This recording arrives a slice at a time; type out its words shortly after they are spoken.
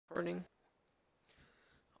recording.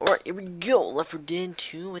 Alright, here we go. Left 4 Dead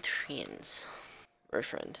 2 with friends. Or a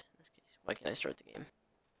friend, in this case. Why can't I start the game?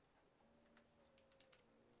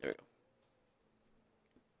 There we go.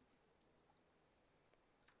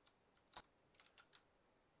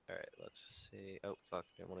 Alright, let's see. Oh, fuck.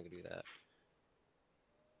 I don't want to do that.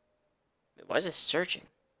 Wait, why is it searching?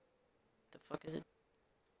 The fuck is it?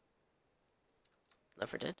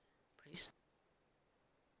 Left 4 Dead? Please?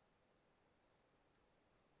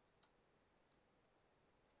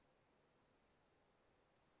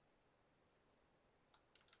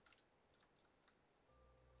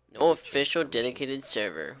 No official dedicated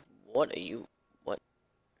server. What are you? What?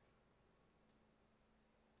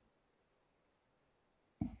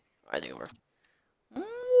 I think it worked.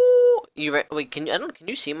 You wait? Can you? I don't. Can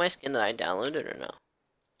you see my skin that I downloaded or no?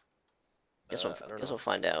 Guess we'll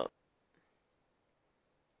find out.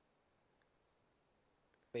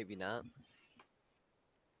 Maybe not.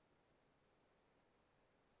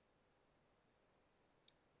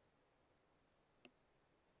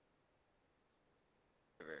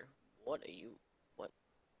 What are you? What?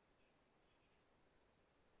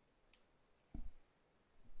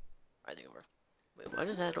 I think it worked. Wait, why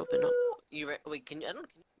did that open up? Wait, can you? I don't.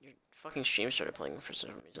 Your fucking stream started playing for some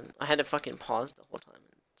reason. I had to fucking pause the whole time.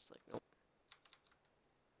 And it's like, nope.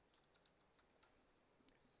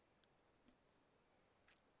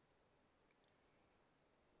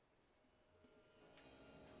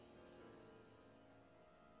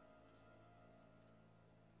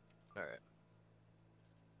 Alright.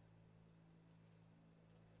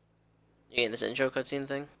 You getting this intro cutscene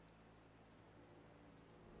thing?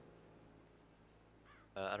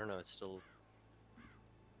 I don't know. It's still.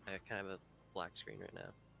 I kind of have a black screen right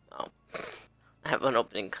now. Oh. I have an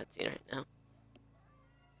opening cutscene right now.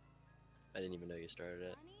 I didn't even know you started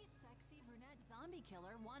it. Funny, sexy brunette zombie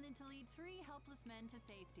killer wanted to lead 3 helpless men to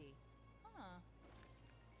safety. Huh.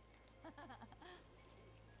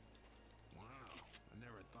 Wow, I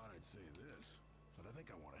never thought I'd say this, but I think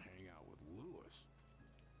I want to hang out with Lewis.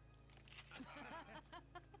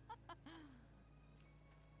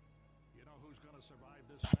 You know who's gonna survive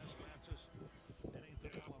this mess, Francis? It ain't the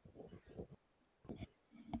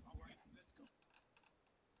Alright, let's go.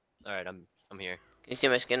 Alright, I'm here. Can you see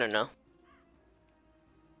my skin or no?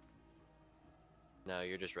 No,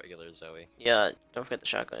 you're just regular Zoe. Yeah, don't forget the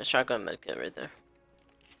shotgun. Shotgun medkit right there.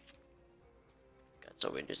 God, so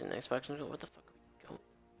weird using the Xbox controller. What the fuck are we going?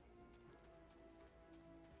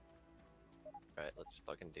 Alright, let's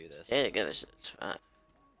fucking do this. Stay together. It's fat.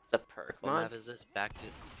 It's a perk What mod. map is this?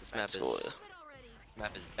 This map school. is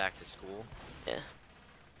back to school. Yeah.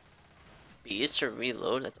 B is to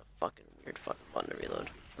reload. That's a fucking weird fucking button to reload.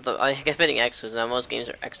 I kept hitting X because now most games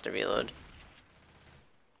are X to reload.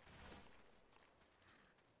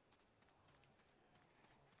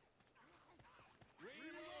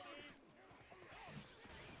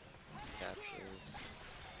 Captions.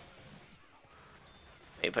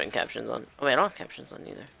 Are you putting captions on? Oh wait, I don't have captions on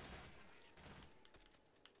either.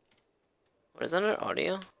 What is that under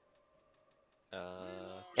audio? Yeah,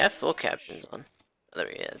 I have full captions on. Oh, there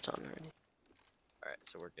we go, it's on already. Alright,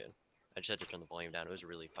 so we're good. I just had to turn the volume down. It was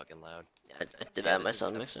really fucking loud. Yeah, I did that in my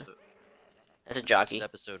sound mixer. That's a jockey. This is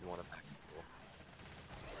episode 1 of Back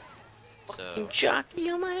to School. So jockey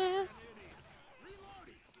on my ass.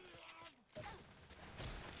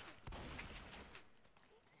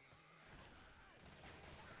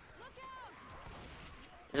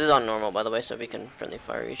 This is on normal, by the way, so we can friendly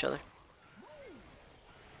fire each other.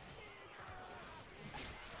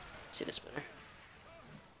 See this better.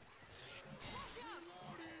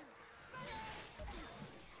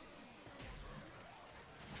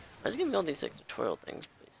 Let's give me all these like tutorial things,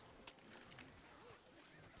 please.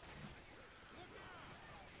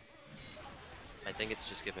 I think it's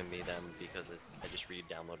just giving me them because I just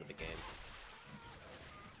re-downloaded the game.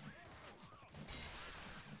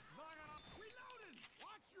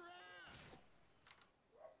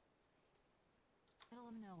 Middle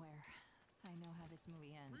of nowhere. I know how this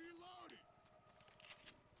movie ends.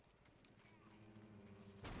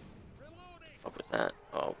 What was that?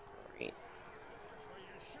 Oh, great.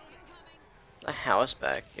 There's a house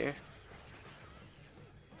back here.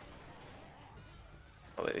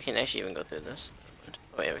 Oh wait, we can actually even go through this.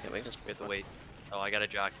 Oh yeah, we can just. We have to wait. Oh, I got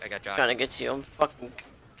jock. Trying to get to you. I'm fucking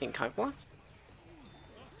cockblocked.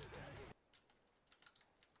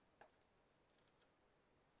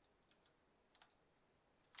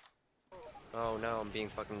 Oh no, I'm being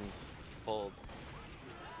fucking pulled.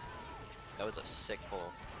 That was a sick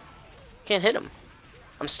pull. Can't hit him.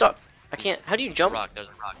 I'm stuck. I can't. How do you jump? There's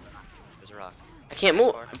a rock. There's a rock. I can't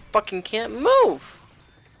move. I fucking can't move.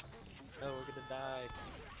 No, we're gonna die.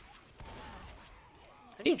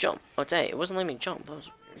 How do you jump? Oh, dang, it wasn't letting me jump. That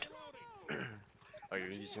was weird. Oh,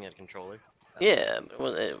 you're using a controller? Yeah,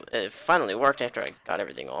 but it finally worked after I got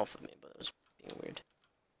everything off of me, but it was being weird.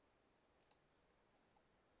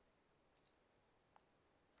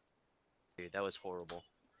 Dude, that was horrible.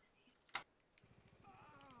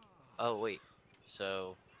 Oh, wait.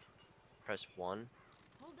 So, press 1,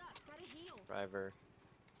 Hold up, gotta heal. driver,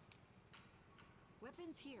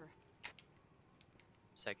 Weapons here.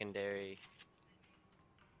 secondary,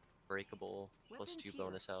 breakable, plus Weapons 2 here.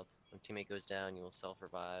 bonus health. When teammate goes down, you will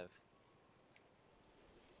self-revive.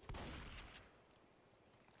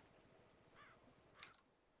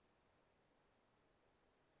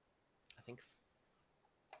 I think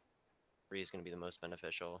 3 is going to be the most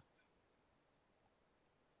beneficial.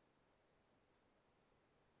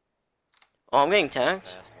 Oh, I'm getting tagged?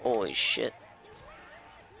 Fast. Holy shit.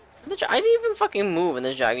 I didn't even fucking move, and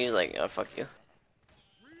this jockey's like, oh, fuck you.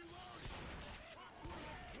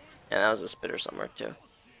 And that was a spitter somewhere, too. Is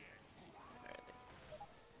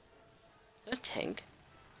that a tank?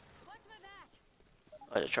 Watch my back.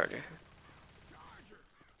 Oh, it's a charger.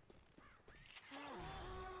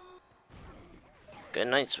 Good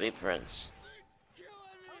night, sweet prince.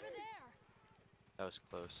 Over there. That was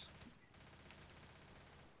close.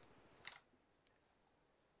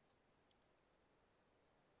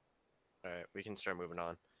 Alright, we can start moving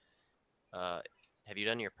on. Have you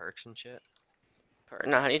done your perks and shit?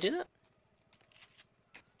 Now, how do you do that?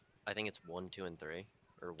 I think it's 1, 2, and 3.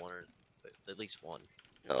 Or 1 or... at least 1.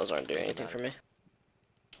 No, those aren't doing Think anything about for me.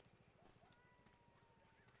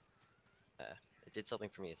 It did something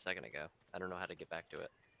for me a second ago. I don't know how to get back to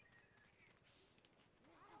it.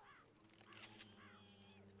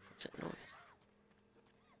 What's that noise?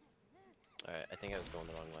 Alright, I think I was going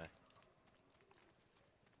the wrong way.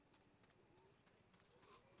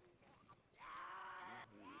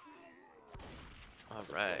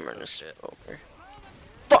 Alright, I'm gonna oh shit. over.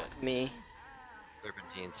 Fuck me.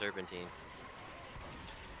 Serpentine, serpentine.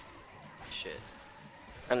 Shit.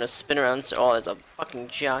 I'm gonna spin around. So, oh, there's a fucking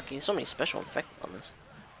jockey. So many special effects on this.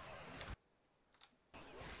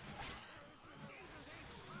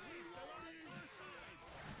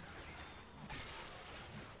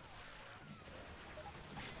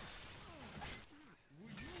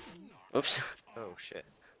 Oops. Oh shit.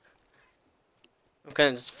 I'm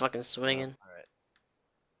kind of just fucking swinging. Alright.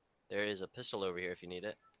 There is a pistol over here if you need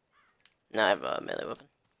it. Now I have a melee weapon.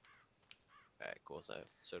 Alright, cool, so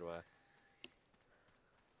do I.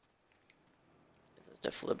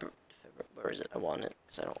 Where is it? I want it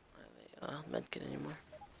because I don't have a medkit anymore.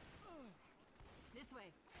 This way.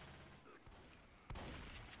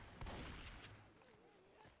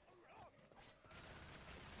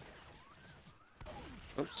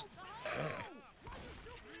 Oops.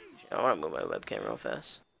 I want to move my webcam real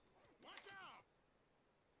fast.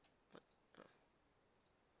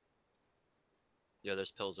 Yeah,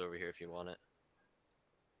 there's pills over here if you want it.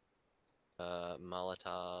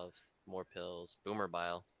 Molotov, more pills, boomer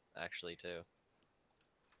bile, actually too.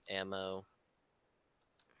 Ammo.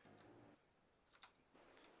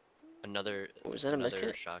 Another Was that a another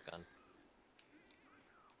medkit? shotgun.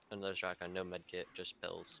 Another shotgun, no medkit, just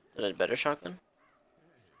pills. Is that a better shotgun?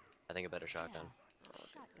 I think a better shotgun.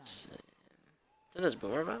 Let's see. Is that this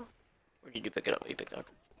boomer bow? Or did you pick it up? You picked it up.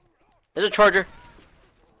 There's a charger!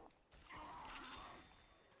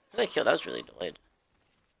 How did I kill? That was really delayed.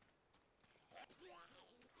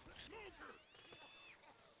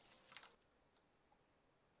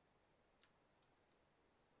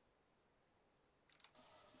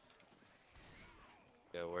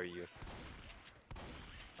 Yo, where are you?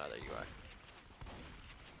 Oh, there you are.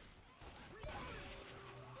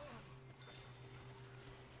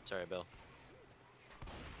 Sorry, Bill.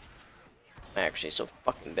 My accuracy's so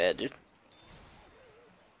fucking bad, dude.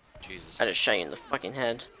 Jesus. I just shot you in the fucking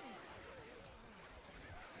head.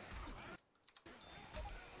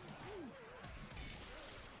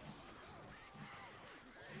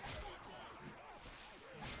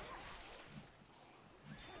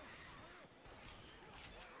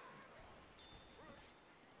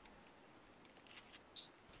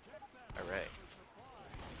 Alright.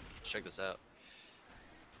 Let's check this out.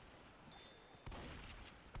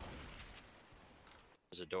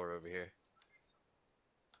 There's a door over here.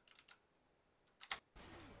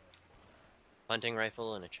 Hunting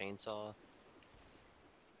rifle and a chainsaw.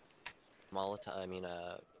 Molotov,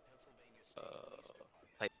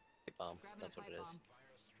 pipe bomb. Grab my That's what pipe it is. bomb.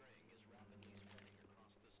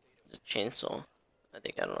 It's a chainsaw. I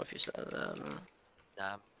don't know if you said that. I don't know.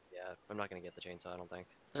 Nah, yeah, I'm not gonna get the chainsaw, I don't think.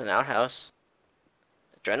 There's an outhouse.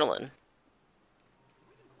 Adrenaline.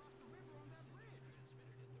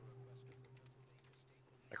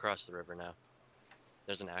 across the river now.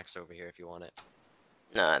 There's an axe over here if you want it.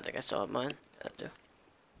 No, I think I still have mine. Yeah, I do.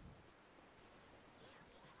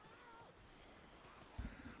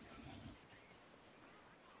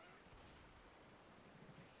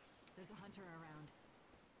 There's a hunter around.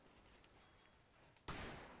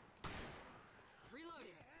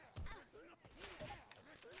 Reloading.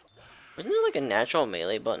 Wasn't there like a natural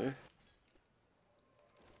melee button?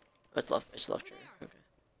 Oh, it's left. It's left. Okay.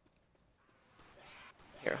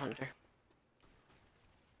 Here, hunter.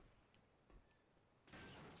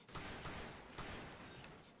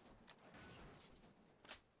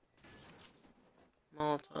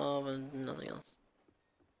 Molotov and nothing else.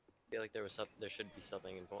 I feel like there should be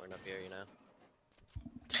something important up here, you know?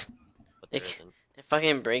 But They there c- isn't. They're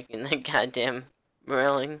fucking breaking the goddamn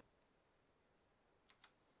railing.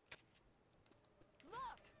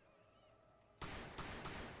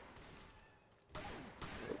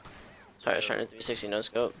 Sorry, I was trying to 360 no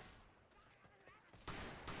scope.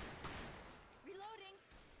 Reloading.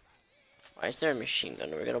 Why is there a machine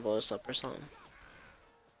gun? Are we gonna blow this up or something?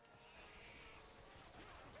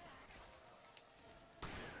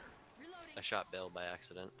 Reloading. I shot Bill by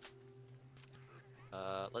accident.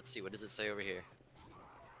 Let's see, what does it say over here?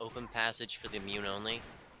 Open passage for the immune only.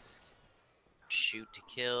 Shoot to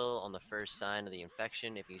kill on the first sign of the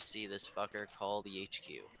infection. If you see this fucker, call the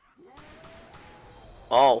HQ.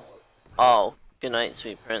 Oh. Oh. Good night,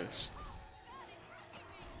 sweet prince.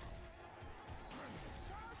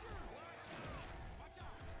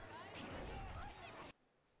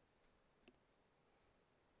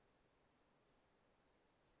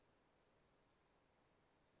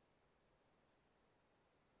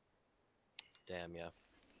 Damn, yeah.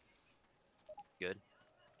 Good.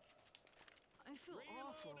 I feel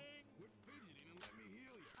awful. Quit fidgeting and let me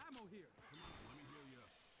heal you. Ammo here. Come on, let me heal you.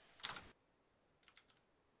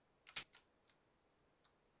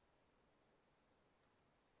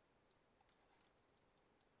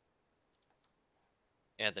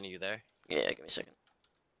 Anthony, you there? Yeah, give me a second.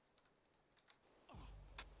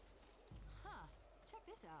 Huh. Check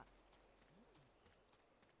this out.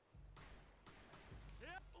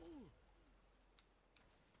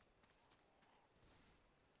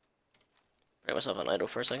 Bring myself on idle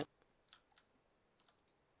for a second.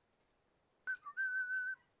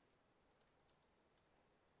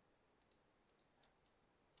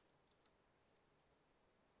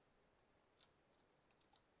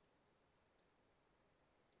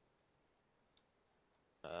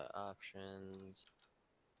 Options.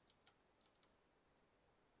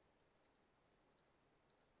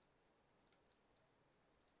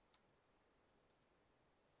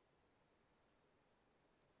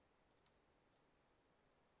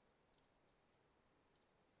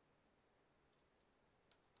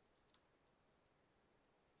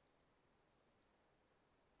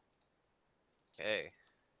 Okay.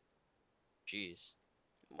 Jeez.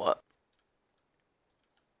 What?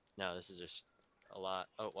 No, this is just a lot.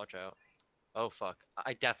 Oh, watch out. Oh, fuck.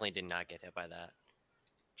 I definitely did not get hit by that.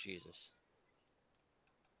 Jesus.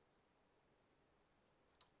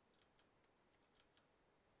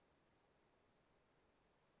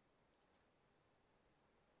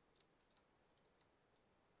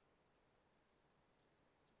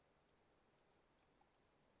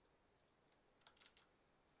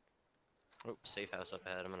 Oh, safe house up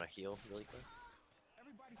ahead. I'm gonna heal really quick.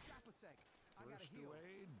 Everybody stop a sec. I gotta heal.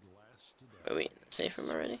 Away, last to death. Wait, save him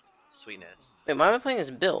already? Sweetness. Wait, why am I playing as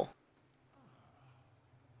Bill?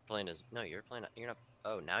 Playing as no, you're playing. You're not.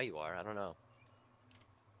 Oh, now you are. I don't know.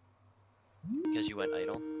 Because you went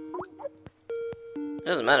idle. It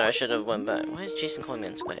doesn't matter, I should have went back. Why is Jason calling me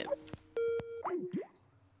on Skype?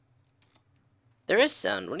 There is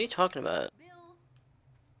sound, what are you talking about? Bill.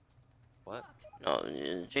 What?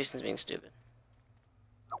 No, Jason's being stupid.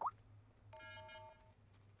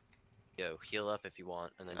 Yo, heal up if you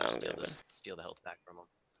want, and then I'm just steal good. steal the health back from him.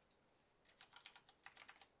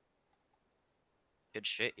 Good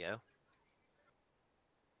shit, yo.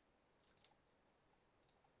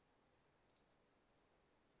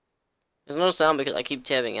 There's no sound because I keep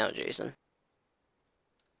tabbing out Jason.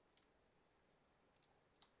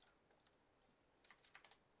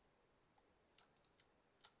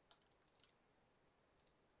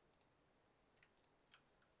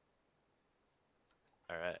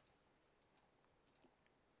 All right.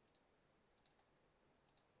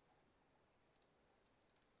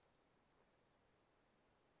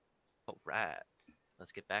 All right.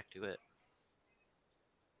 Let's get back to it.